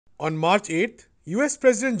On March 8th, US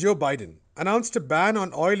President Joe Biden announced a ban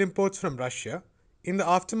on oil imports from Russia in the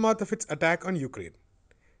aftermath of its attack on Ukraine.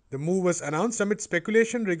 The move was announced amid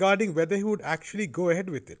speculation regarding whether he would actually go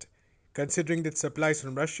ahead with it, considering that supplies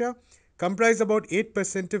from Russia comprise about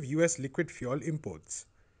 8% of US liquid fuel imports.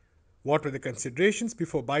 What were the considerations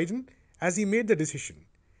before Biden as he made the decision,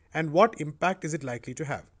 and what impact is it likely to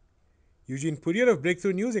have? Eugene Puryear of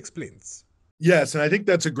BreakThrough News explains. Yes, and I think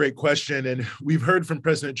that's a great question. And we've heard from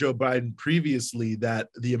President Joe Biden previously that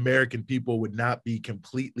the American people would not be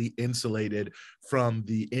completely insulated from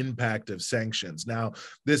the impact of sanctions. Now,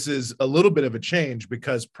 this is a little bit of a change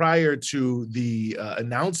because prior to the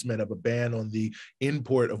announcement of a ban on the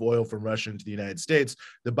import of oil from Russia into the United States,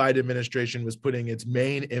 the Biden administration was putting its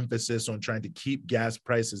main emphasis on trying to keep gas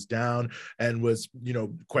prices down and was,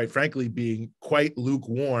 quite frankly, being quite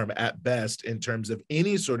lukewarm at best in terms of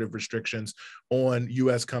any sort of restrictions on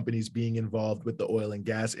US companies being involved with the oil and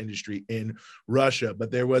gas industry in Russia.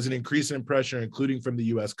 But there was an increase in pressure, including from the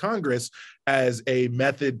US Congress, as a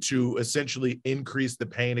method to essentially increase the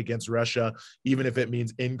pain against Russia, even if it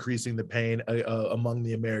means increasing the pain among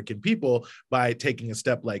the American people by taking a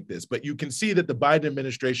step like this. But you can see that the Biden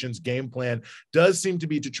administration's game plan does seem to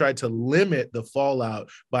be to try to limit the fallout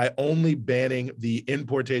by only banning the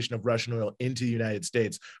importation of Russian oil into the United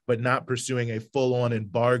States, but not pursuing a full-on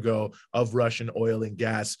embargo of Russian oil and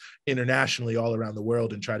gas internationally all around the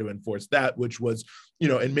world and try to enforce that, which was,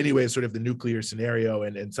 in many ways sort of the nuclear scenario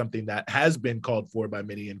and something that has been called for by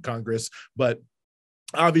many in Congress. But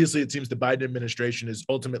obviously, it seems the Biden administration is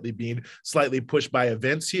ultimately being slightly pushed by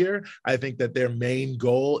events here. I think that their main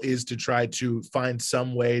goal is to try to find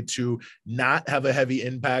some way to not have a heavy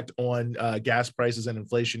impact on gas prices and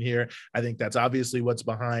inflation here. I think that's obviously what's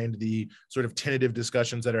behind the sort of tentative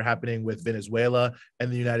discussions that are happening with Venezuela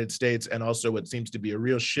and the United States, and also what seems to be a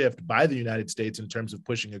real shift by the United States in terms of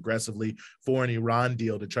pushing aggressively for an Iran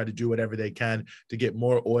deal to try to do whatever they can to get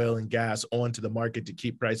more oil and gas onto the market to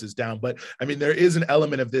keep prices down. But I mean, there is an element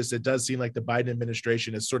of this, it does seem like the Biden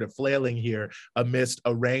administration is sort of flailing here amidst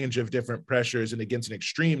a range of different pressures and against an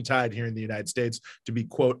extreme tide here in the United States to be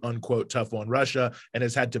quote unquote tough on Russia, and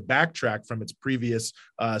has had to backtrack from its previous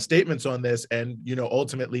statements on this, and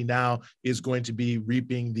ultimately now is going to be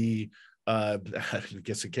reaping the I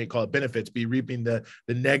guess I can't call it benefits, be reaping the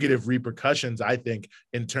negative repercussions, I think,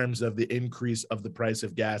 in terms of the increase of the price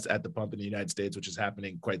of gas at the pump in the United States, which is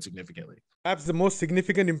happening quite significantly. Perhaps the most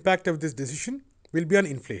significant impact of this decision will be on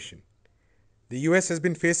inflation. The US has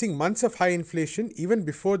been facing months of high inflation even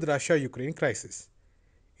before the Russia Ukraine crisis.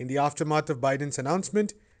 In the aftermath of Biden's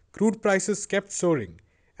announcement, crude prices kept soaring,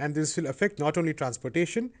 and this will affect not only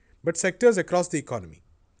transportation but sectors across the economy.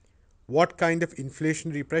 What kind of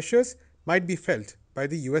inflationary pressures might be felt by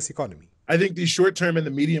the US economy? I think the short-term and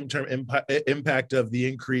the medium-term impact of the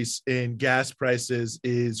increase in gas prices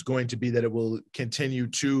is going to be that it will continue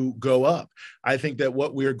to go up. I think that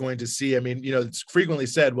what we're going to see, I mean, it's frequently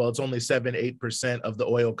said, well, it's only 7-8% of the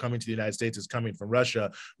oil coming to the United States is coming from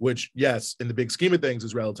Russia, which, yes, in the big scheme of things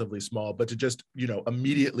is relatively small, but to just,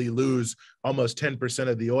 immediately lose almost 10%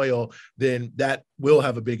 of the oil, then that will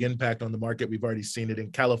have a big impact on the market. We've already seen it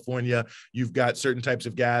in California. You've got certain types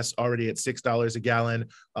of gas already at $6 a gallon.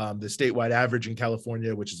 The statewide average in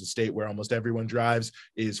California, which is a state where almost everyone drives,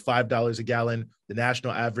 is $5 a gallon. The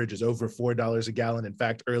national average is over $4 a gallon. In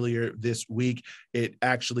fact, earlier this week, it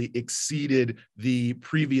actually exceeded the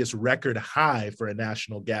previous record high for a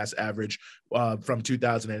national gas average from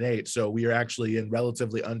 2008. So we are actually in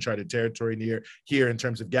relatively uncharted territory here in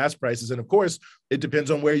terms of gas prices. And of course, it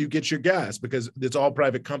depends on where you get your gas because it's all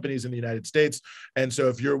private companies in the United States. And so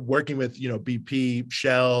if you're working with, BP,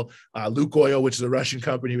 Shell, Lukoil, which is a Russian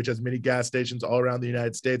company, which has many gas stations all around the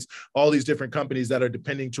United States, all these different companies that are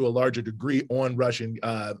depending to a larger degree on Russian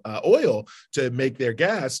oil to make their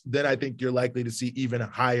gas, then I think you're likely to see even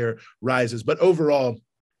higher rises. But overall,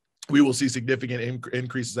 we will see significant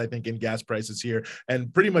increases, I think, in gas prices here.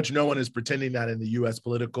 And pretty much no one is pretending that in the U.S.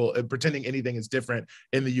 pretending anything is different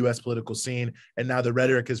in the U.S. political scene. And now the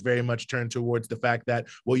rhetoric has very much turned towards the fact that,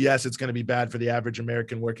 well, yes, it's going to be bad for the average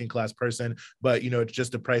American working class person, but, it's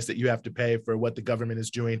just a price that you have to pay for what the government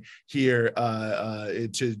is doing here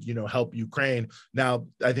to, help Ukraine. Now,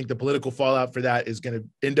 I think the political fallout for that is going to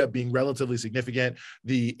end up being relatively significant.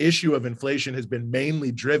 The issue of inflation has been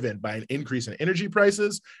mainly driven by an increase in energy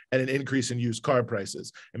prices and an increase in used car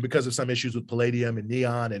prices. And because of some issues with palladium and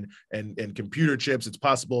neon and computer chips, it's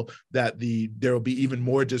possible that there will be even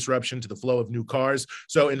more disruption to the flow of new cars.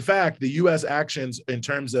 So in fact, the US actions in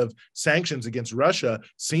terms of sanctions against Russia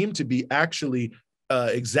seem to be actually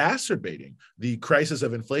exacerbating the crisis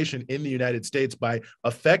of inflation in the United States by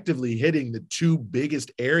effectively hitting the two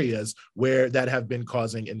biggest areas where that have been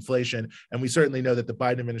causing inflation. And we certainly know that the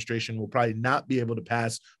Biden administration will probably not be able to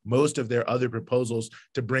pass most of their other proposals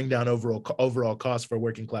to bring down overall costs for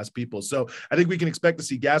working class people. So I think we can expect to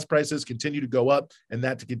see gas prices continue to go up and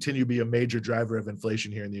that to continue to be a major driver of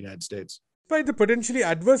inflation here in the United States. Despite the potentially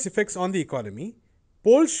adverse effects on the economy,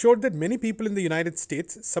 polls showed that many people in the United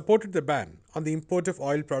States supported the ban on the import of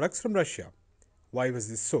oil products from Russia. Why was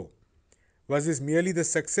this so? Was this merely the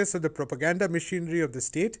success of the propaganda machinery of the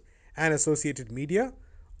state and associated media,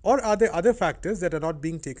 or are there other factors that are not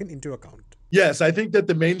being taken into account? Yes, I think that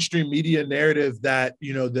the mainstream media narrative that,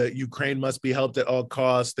 the Ukraine must be helped at all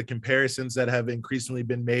costs, the comparisons that have increasingly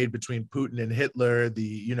been made between Putin and Hitler,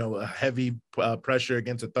 the, heavy pressure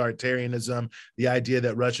against authoritarianism, the idea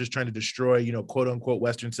that Russia is trying to destroy, quote unquote,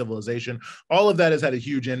 Western civilization, all of that has had a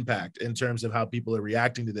huge impact in terms of how people are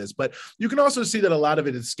reacting to this. But you can also see that a lot of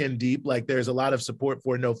it is skin deep. Like there's a lot of support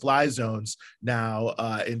for no-fly zones now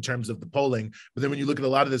in terms of the polling. But then when you look at a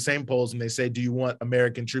lot of the same polls and they say, do you want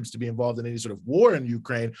American troops to be involved in any sort of war in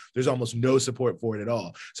Ukraine, there's almost no support for it at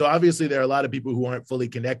all. So obviously there are a lot of people who aren't fully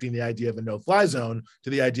connecting the idea of a no-fly zone to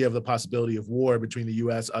the idea of the possibility of war between the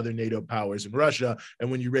US, other NATO powers, and Russia. And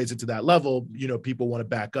when you raise it to that level, people want to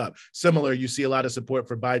back up. Similar, you see a lot of support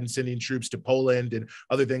for Biden sending troops to Poland and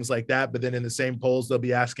other things like that. But then in the same polls, they'll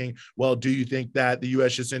be asking, well, do you think that the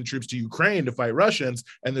US should send troops to Ukraine to fight Russians?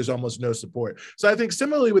 And there's almost no support. So I think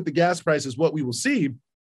similarly with the gas prices, what we will see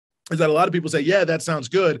is that a lot of people say, yeah, that sounds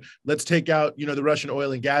good. Let's take out, the Russian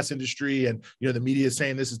oil and gas industry. And, the media is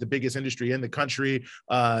saying this is the biggest industry in the country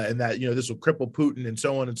and that, this will cripple Putin and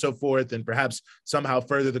so on and so forth, and perhaps somehow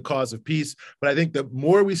further the cause of peace. But I think the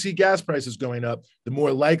more we see gas prices going up, the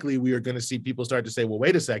more likely we are going to see people start to say, well,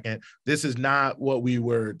 wait a second, this is not what we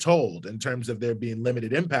were told in terms of there being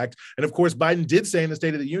limited impact. And of course, Biden did say in the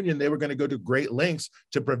State of the Union, they were going to go to great lengths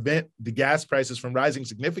to prevent the gas prices from rising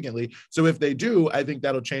significantly. So if they do, I think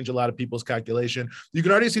that'll change a lot of people's calculation. You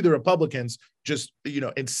can already see the Republicans just,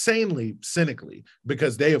 insanely cynically,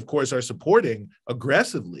 because they, of course, are supporting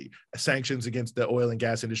aggressively sanctions against the oil and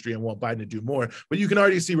gas industry and want Biden to do more. But you can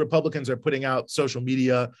already see Republicans are putting out social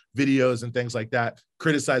media videos and things like that,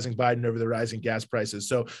 criticizing Biden over the rising gas prices.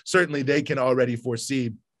 So certainly they can already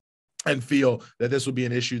foresee and feel that this will be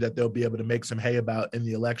an issue that they'll be able to make some hay about in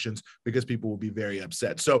the elections because people will be very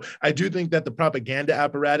upset. So I do think that the propaganda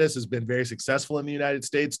apparatus has been very successful in the United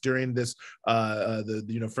States during this,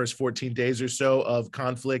 first 14 days or so of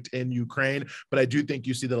conflict in Ukraine. But I do think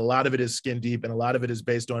you see that a lot of it is skin deep and a lot of it is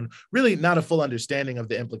based on really not a full understanding of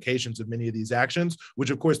the implications of many of these actions, which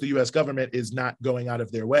of course the US government is not going out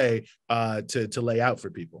of their way to lay out for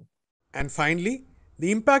people. And finally, the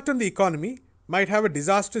impact on the economy might have a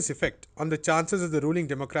disastrous effect on the chances of the ruling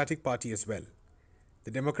Democratic Party as well.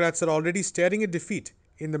 The Democrats are already staring at defeat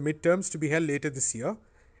in the midterms to be held later this year,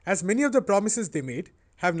 as many of the promises they made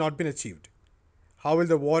have not been achieved. How will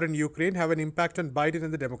the war in Ukraine have an impact on Biden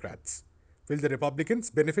and the Democrats? Will the Republicans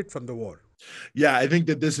benefit from the war? Yeah, I think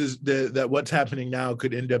that this is that what's happening now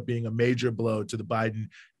could end up being a major blow to the Biden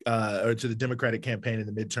or to the Democratic campaign in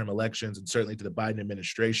the midterm elections, and certainly to the Biden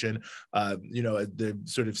administration. The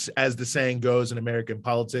sort of, as the saying goes in American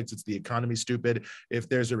politics, it's the economy, stupid. If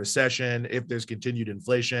there's a recession, if there's continued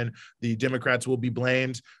inflation, the Democrats will be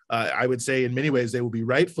blamed. I would say in many ways they will be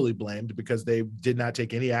rightfully blamed because they did not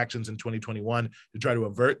take any actions in 2021 to try to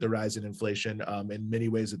avert the rise in inflation in many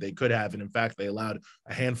ways that they could have. And in fact, they allowed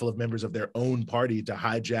a handful of members of their own party to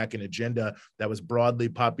hijack an agenda that was broadly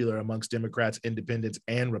popular amongst Democrats, independents,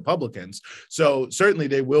 and Republicans. So certainly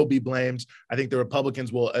they will be blamed. I think the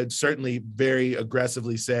Republicans will certainly very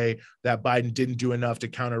aggressively say that Biden didn't do enough to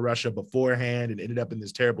counter Russia beforehand and ended up in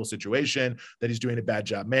this terrible situation, that he's doing a bad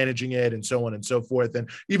job managing it, and so on and so forth. And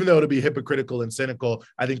even though it'll be hypocritical and cynical,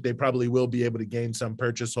 I think they probably will be able to gain some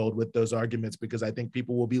purchase hold with those arguments, because I think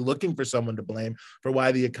people will be looking for someone to blame for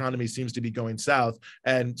why the economy seems to be going south.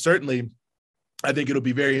 And certainly I think it'll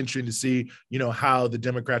be very interesting to see, how the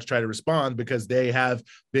Democrats try to respond, because they have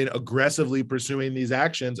been aggressively pursuing these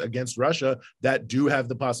actions against Russia that do have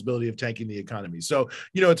the possibility of tanking the economy. So,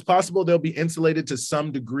 it's possible they'll be insulated to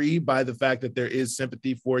some degree by the fact that there is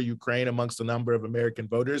sympathy for Ukraine amongst a number of American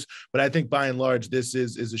voters. But I think by and large, this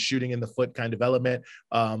is a shooting in the foot kind of element.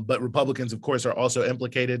 But Republicans, of course, are also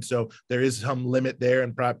implicated. So there is some limit there,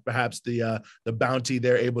 and perhaps the bounty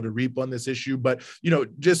they're able to reap on this issue. But,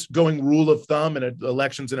 just going rule of thumb, thumb, and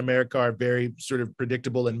elections in America are very sort of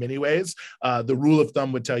predictable in many ways. The rule of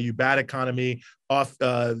thumb would tell you bad economy,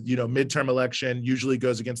 midterm election usually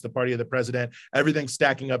goes against the party of the president. Everything's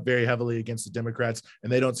stacking up very heavily against the Democrats,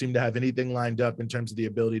 and they don't seem to have anything lined up in terms of the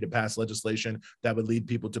ability to pass legislation that would lead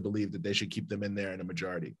people to believe that they should keep them in there in a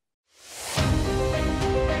majority.